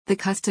The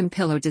custom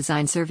pillow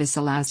design service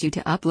allows you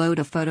to upload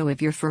a photo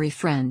of your furry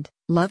friend,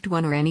 loved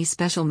one, or any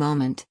special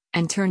moment,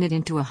 and turn it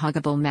into a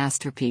huggable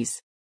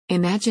masterpiece.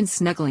 Imagine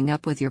snuggling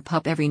up with your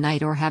pup every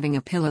night or having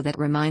a pillow that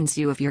reminds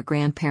you of your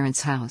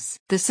grandparents' house.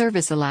 The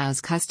service allows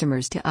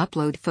customers to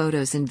upload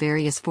photos in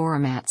various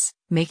formats,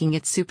 making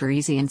it super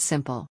easy and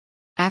simple.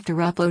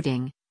 After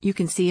uploading, you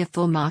can see a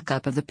full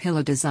mock-up of the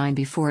pillow design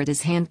before it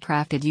is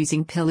handcrafted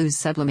using Piloo's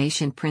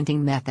sublimation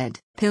printing method.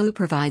 Piloo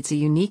provides a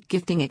unique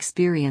gifting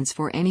experience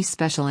for any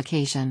special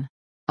occasion.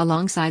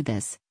 Alongside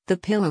this, the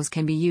pillows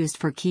can be used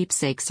for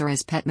keepsakes or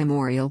as pet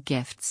memorial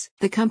gifts.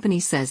 The company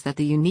says that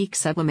the unique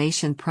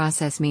sublimation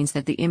process means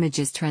that the image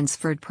is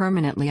transferred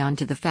permanently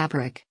onto the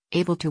fabric,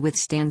 able to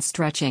withstand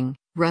stretching,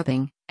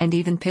 rubbing, and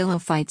even pillow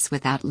fights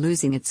without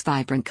losing its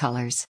vibrant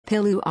colors.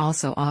 Piloo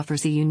also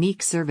offers a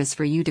unique service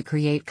for you to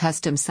create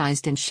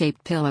custom-sized and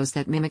shaped pillows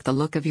that mimic the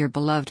look of your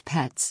beloved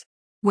pets.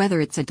 Whether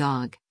it's a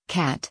dog,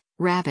 cat,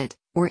 rabbit,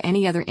 or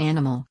any other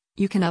animal,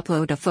 you can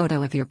upload a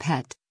photo of your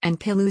pet, and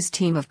Piloo's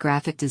team of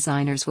graphic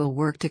designers will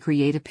work to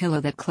create a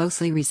pillow that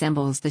closely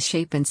resembles the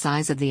shape and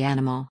size of the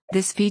animal.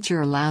 This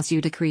feature allows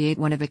you to create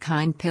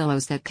one-of-a-kind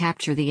pillows that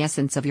capture the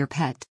essence of your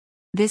pet.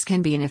 This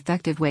can be an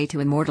effective way to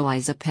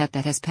immortalize a pet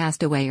that has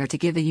passed away or to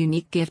give a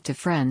unique gift to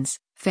friends,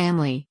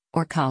 family,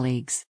 or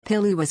colleagues.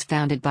 Piloo was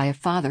founded by a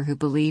father who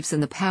believes in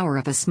the power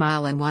of a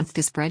smile and wants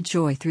to spread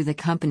joy through the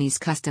company's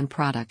custom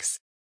products.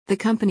 The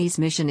company's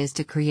mission is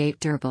to create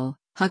durable,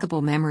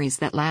 huggable memories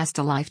that last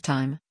a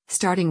lifetime,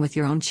 starting with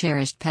your own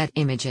cherished pet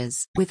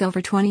images. With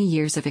over 20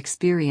 years of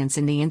experience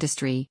in the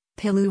industry,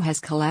 Piloo has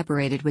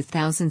collaborated with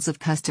thousands of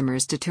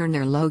customers to turn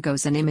their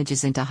logos and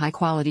images into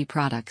high-quality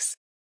products.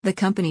 The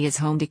company is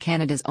home to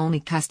Canada's only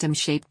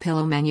custom-shaped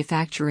pillow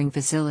manufacturing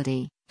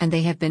facility, and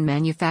they have been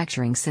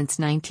manufacturing since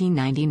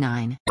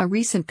 1999. A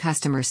recent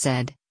customer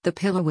said, "The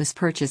pillow was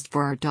purchased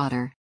for our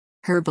daughter.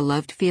 Her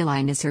beloved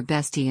feline is her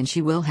bestie and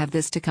she will have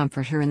this to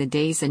comfort her in the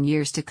days and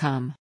years to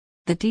come.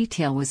 The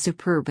detail was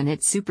superb and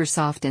it's super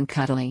soft and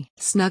cuddly."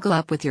 Snuggle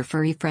up with your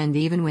furry friend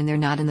even when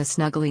they're not in the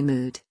snuggly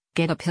mood.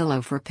 Get a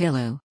pillow for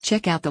Piloo.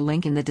 Check out the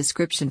link in the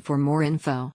description for more info.